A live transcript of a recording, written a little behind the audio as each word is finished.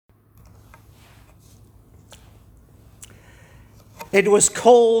It was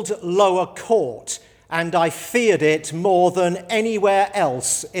called Lower Court, and I feared it more than anywhere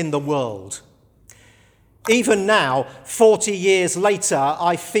else in the world. Even now, 40 years later,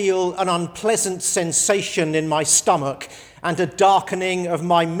 I feel an unpleasant sensation in my stomach and a darkening of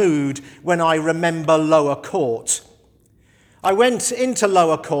my mood when I remember Lower Court. I went into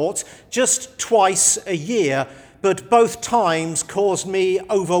Lower Court just twice a year, but both times caused me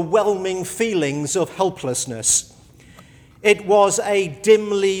overwhelming feelings of helplessness. It was a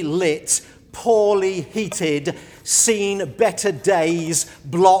dimly lit, poorly heated, seen better days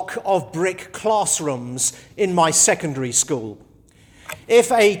block of brick classrooms in my secondary school.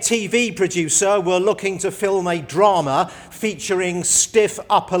 If a TV producer were looking to film a drama featuring stiff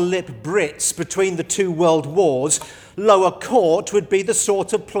upper lip Brits between the two world wars, Lower Court would be the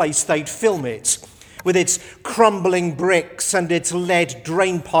sort of place they'd film it, with its crumbling bricks and its lead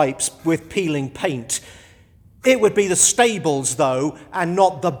drain pipes with peeling paint. It would be the stables, though, and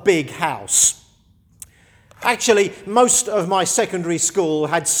not the big house. Actually, most of my secondary school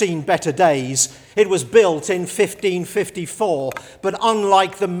had seen better days. It was built in 1554, but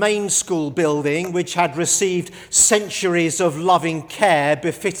unlike the main school building, which had received centuries of loving care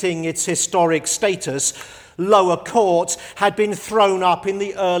befitting its historic status, Lower Court had been thrown up in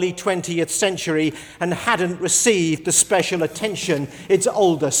the early 20th century and hadn't received the special attention its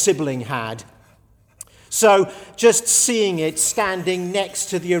older sibling had. So just seeing it standing next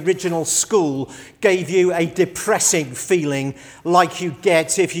to the original school gave you a depressing feeling, like you'd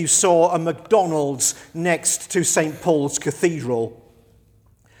get if you saw a McDonald's next to St. Paul's Cathedral.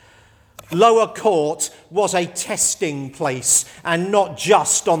 Lower Court was a testing place, and not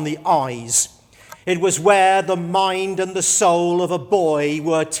just on the eyes. It was where the mind and the soul of a boy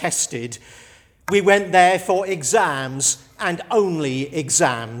were tested. We went there for exams, and only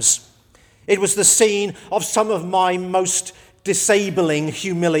exams. It was the scene of some of my most disabling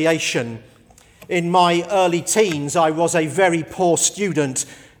humiliation. In my early teens, I was a very poor student,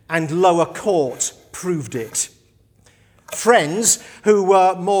 and Lower Court proved it. Friends who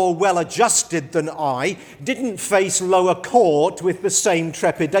were more well-adjusted than I didn't face Lower Court with the same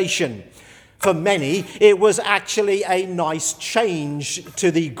trepidation. For many, it was actually a nice change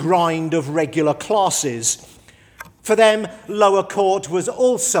to the grind of regular classes. For them, Lower Court was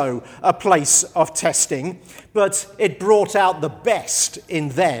also a place of testing, but it brought out the best in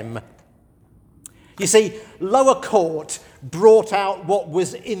them. You see, Lower Court brought out what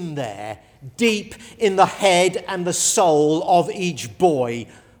was in there, deep in the head and the soul of each boy,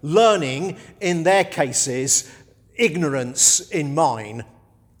 learning, in their cases, ignorance in mine.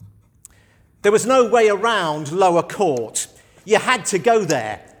 There was no way around Lower Court. You had to go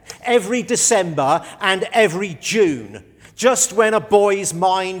there. Every December and every June, just when a boy's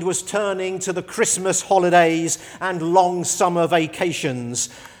mind was turning to the Christmas holidays and long summer vacations.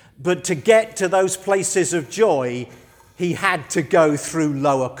 But to get to those places of joy, he had to go through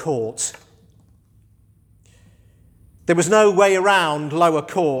Lower Court. There was no way around Lower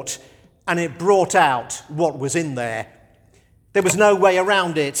Court, and it brought out what was in there. There was no way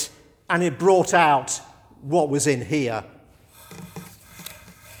around it, and it brought out what was in here.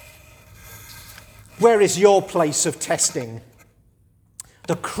 Where is your place of testing?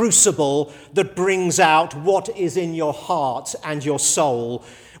 The crucible that brings out what is in your heart and your soul,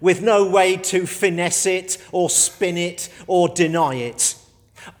 with no way to finesse it or spin it or deny it.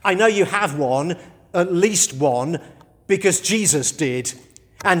 I know you have one, at least one, because Jesus did.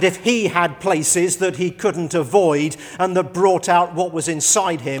 And if he had places that he couldn't avoid and that brought out what was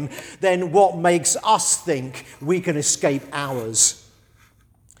inside him, then what makes us think we can escape ours?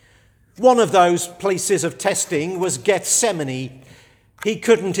 One of those places of testing was Gethsemane. He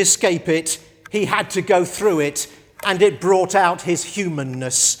couldn't escape it. He had to go through it, and it brought out his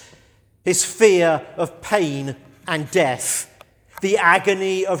humanness, his fear of pain and death, the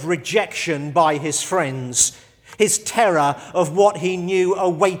agony of rejection by his friends, his terror of what he knew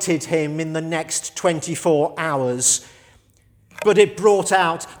awaited him in the next 24 hours. But it brought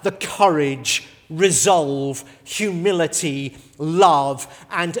out the courage, resolve, humility, love,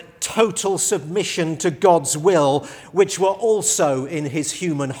 and total submission to God's will, which were also in his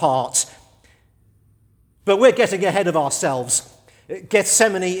human heart. But we're getting ahead of ourselves.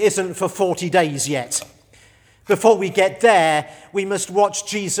 Gethsemane isn't for 40 days yet. Before we get there, we must watch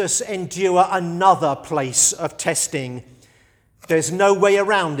Jesus endure another place of testing. There's no way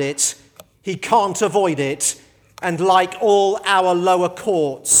around it. He can't avoid it. And like all our lower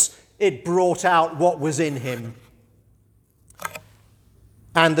courts, it brought out what was in him.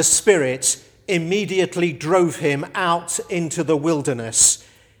 And the Spirit immediately drove him out into the wilderness.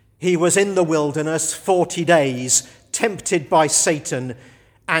 He was in the wilderness 40 days, tempted by Satan,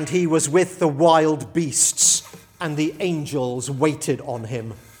 and he was with the wild beasts, and the angels waited on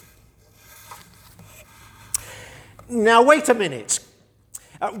him. Now, wait a minute.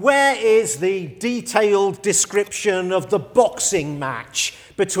 Where is the detailed description of the boxing match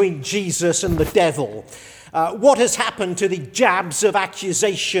between Jesus and the devil? What has happened to the jabs of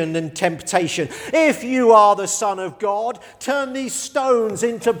accusation and temptation? If you are the Son of God, turn these stones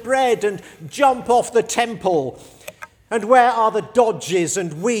into bread and jump off the temple. And where are the dodges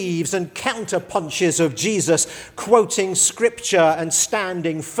and weaves and counter-punches of Jesus, quoting scripture and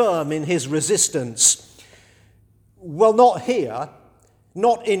standing firm in his resistance? Well, not here,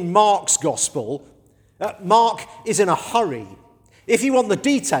 not in Mark's gospel. Mark is in a hurry. If you want the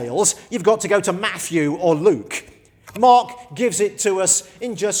details, you've got to go to Matthew or Luke. Mark gives it to us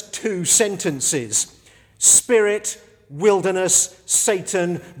in just 2 sentences. Spirit, wilderness,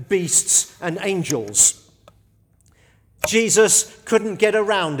 Satan, beasts, and angels. Jesus couldn't get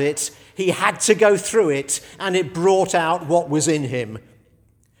around it. He had to go through it, and it brought out what was in him.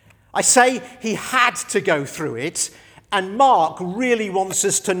 I say he had to go through it, and Mark really wants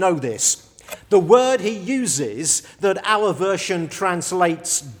us to know this. The word he uses that our version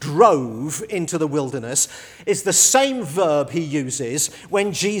translates drove into the wilderness is the same verb he uses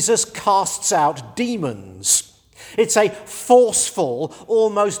when Jesus casts out demons. It's a forceful,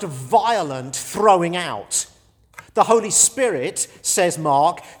 almost violent throwing out. The Holy Spirit, says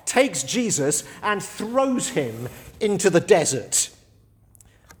Mark, takes Jesus and throws him into the desert.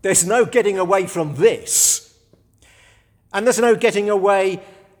 There's no getting away from this. And there's no getting away,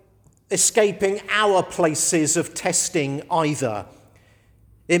 escaping our places of testing either.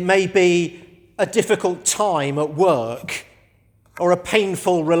 It may be a difficult time at work, or a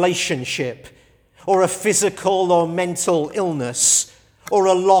painful relationship, or a physical or mental illness, or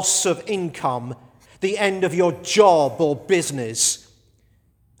a loss of income, the end of your job or business.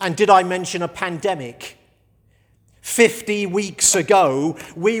 And did I mention a pandemic? 50 weeks ago,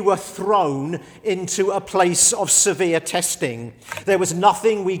 we were thrown into a place of severe testing. There was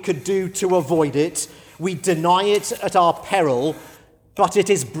nothing we could do to avoid it. We deny it at our peril, but it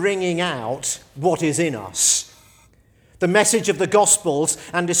is bringing out what is in us. The message of the Gospels,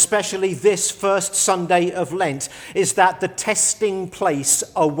 and especially this first Sunday of Lent, is that the testing place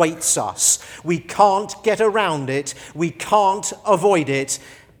awaits us. We can't get around it, we can't avoid it,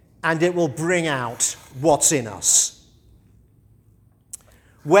 and it will bring out what's in us.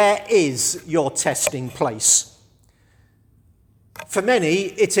 Where is your testing place? For many,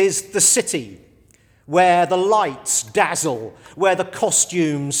 it is the city, where the lights dazzle, where the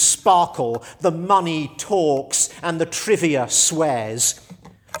costumes sparkle, the money talks, and the trivia swears.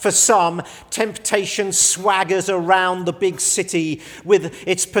 For some, temptation swaggers around the big city with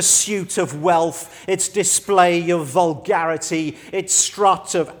its pursuit of wealth, its display of vulgarity, its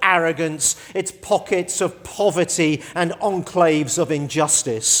strut of arrogance, its pockets of poverty and enclaves of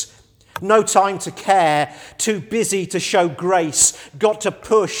injustice. No time to care, too busy to show grace, got to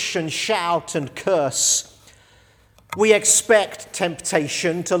push and shout and curse. We expect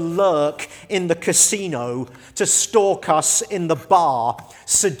temptation to lurk in the casino, to stalk us in the bar,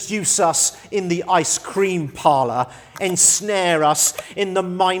 seduce us in the ice cream parlor, ensnare us in the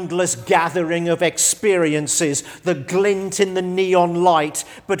mindless gathering of experiences that glint in the neon light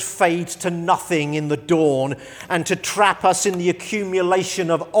but fade to nothing in the dawn, and to trap us in the accumulation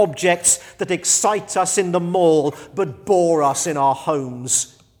of objects that excite us in the mall but bore us in our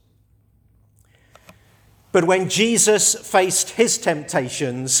homes. But when Jesus faced his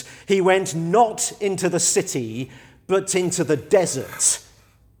temptations, he went not into the city, but into the desert,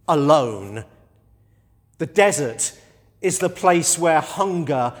 alone. The desert is the place where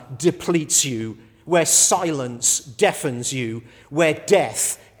hunger depletes you, where silence deafens you, where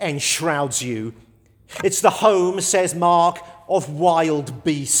death enshrouds you. It's the home, says Mark, of wild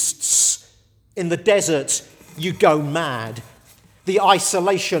beasts. In the desert, you go mad. The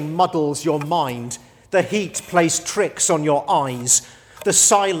isolation muddles your mind. The heat plays tricks on your eyes. The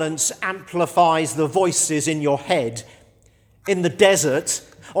silence amplifies the voices in your head. In the desert,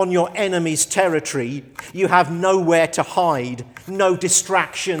 on your enemy's territory, you have nowhere to hide, no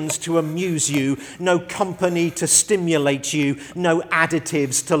distractions to amuse you, no company to stimulate you, no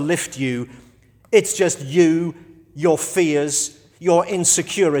additives to lift you. It's just you, your fears, your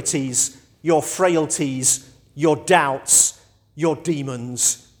insecurities, your frailties, your doubts, your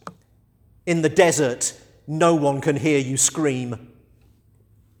demons. In the desert, no one can hear you scream.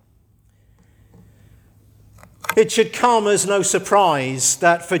 It should come as no surprise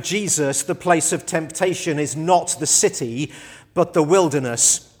that for Jesus, the place of temptation is not the city, but the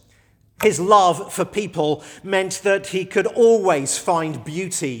wilderness. His love for people meant that he could always find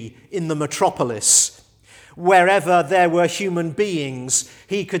beauty in the metropolis. Wherever there were human beings,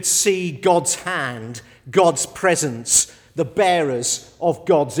 he could see God's hand, God's presence, the bearers of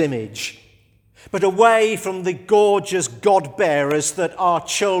God's image. But away from the gorgeous God-bearers that are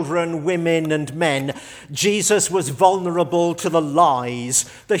children, women, and men, Jesus was vulnerable to the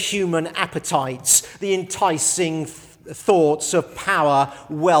lies, the human appetites, the enticing thoughts of power,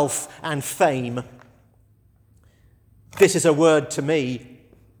 wealth, and fame. This is a word to me.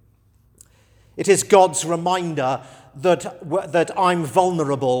 It is God's reminder that I'm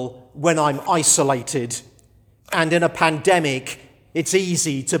vulnerable when I'm isolated. And in a pandemic, it's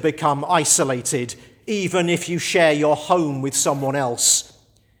easy to become isolated, even if you share your home with someone else.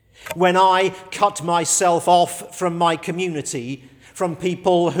 When I cut myself off from my community, from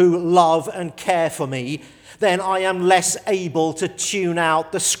people who love and care for me, then I am less able to tune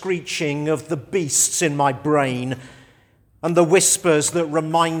out the screeching of the beasts in my brain and the whispers that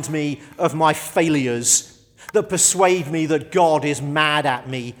remind me of my failures, that persuade me that God is mad at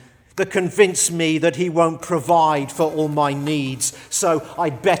me, that convince me that he won't provide for all my needs, so I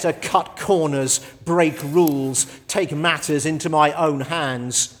better cut corners, break rules, take matters into my own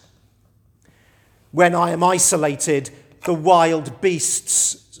hands. When I am isolated, the wild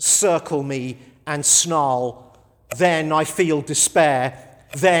beasts circle me and snarl. Then I feel despair.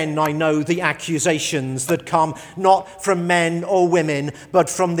 Then I know the accusations that come not from men or women, but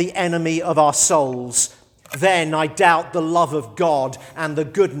from the enemy of our souls. Then I doubt the love of God and the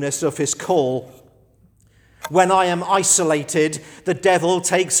goodness of his call. When I am isolated, the devil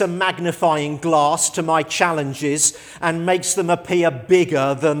takes a magnifying glass to my challenges and makes them appear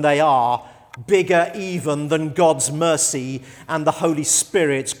bigger than they are, bigger even than God's mercy and the Holy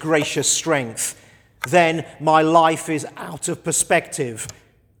Spirit's gracious strength. Then my life is out of perspective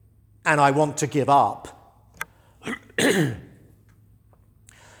and I want to give up.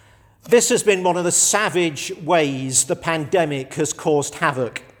 This has been one of the savage ways the pandemic has caused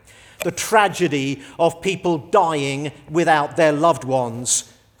havoc. The tragedy of people dying without their loved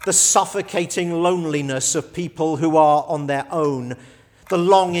ones, the suffocating loneliness of people who are on their own, the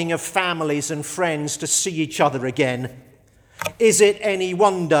longing of families and friends to see each other again. Is it any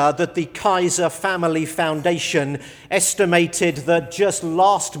wonder that the Kaiser Family Foundation estimated that just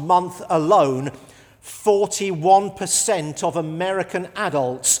last month alone, 41% of American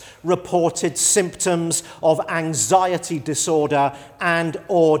adults reported symptoms of anxiety disorder and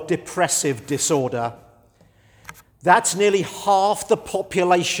or depressive disorder. That's nearly half the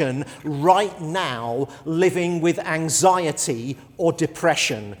population right now living with anxiety or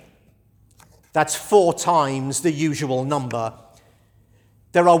depression. That's 4 times the usual number.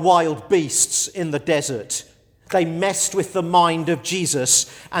 There are wild beasts in the desert. They messed with the mind of Jesus,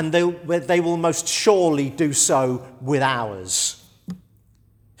 and they will most surely do so with ours.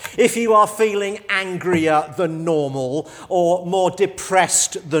 If you are feeling angrier than normal, or more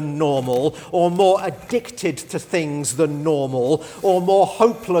depressed than normal, or more addicted to things than normal, or more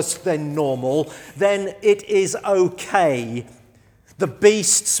hopeless than normal, then it is okay. The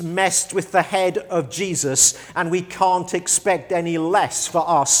beasts messed with the head of Jesus, and we can't expect any less for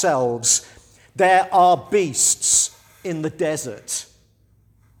ourselves. There are beasts in the desert.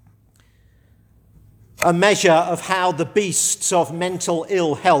 A measure of how the beasts of mental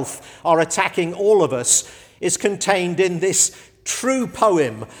ill health are attacking all of us is contained in this true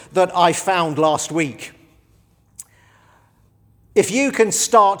poem that I found last week. If you can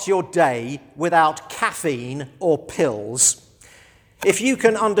start your day without caffeine or pills, if you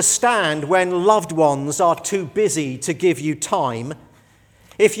can understand when loved ones are too busy to give you time,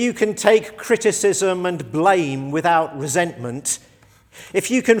 if you can take criticism and blame without resentment, if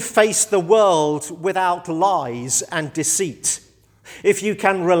you can face the world without lies and deceit, if you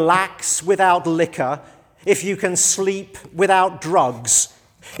can relax without liquor, if you can sleep without drugs,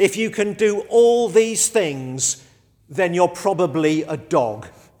 if you can do all these things, then you're probably a dog.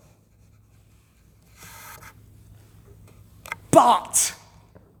 But,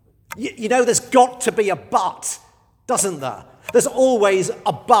 you know, there's got to be a but, doesn't there? There's always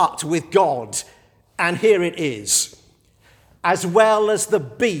a but with God, and here it is. As well as the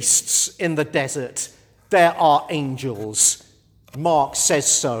beasts in the desert, there are angels. Mark says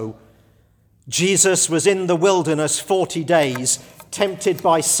so. Jesus was in the wilderness 40 days, tempted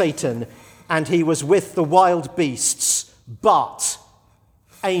by Satan, and he was with the wild beasts, but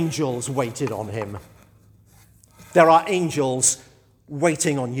angels waited on him. There are angels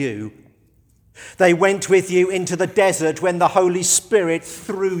waiting on you. They went with you into the desert when the Holy Spirit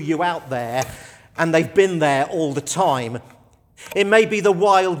threw you out there, and they've been there all the time. It may be the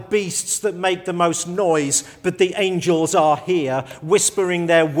wild beasts that make the most noise, but the angels are here, whispering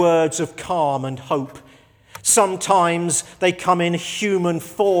their words of calm and hope. Sometimes they come in human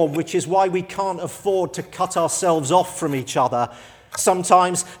form, which is why we can't afford to cut ourselves off from each other.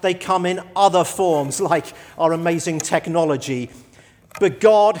 Sometimes they come in other forms, like our amazing technology. But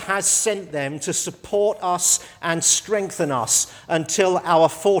God has sent them to support us and strengthen us until our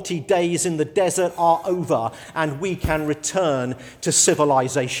 40 days in the desert are over and we can return to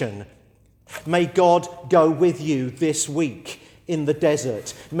civilization. May God go with you this week in the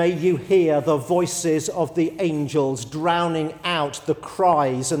desert. May you hear the voices of the angels drowning out the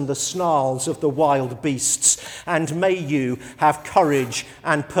cries and the snarls of the wild beasts. And may you have courage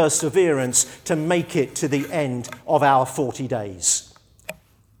and perseverance to make it to the end of our 40 days.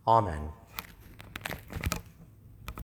 Amen.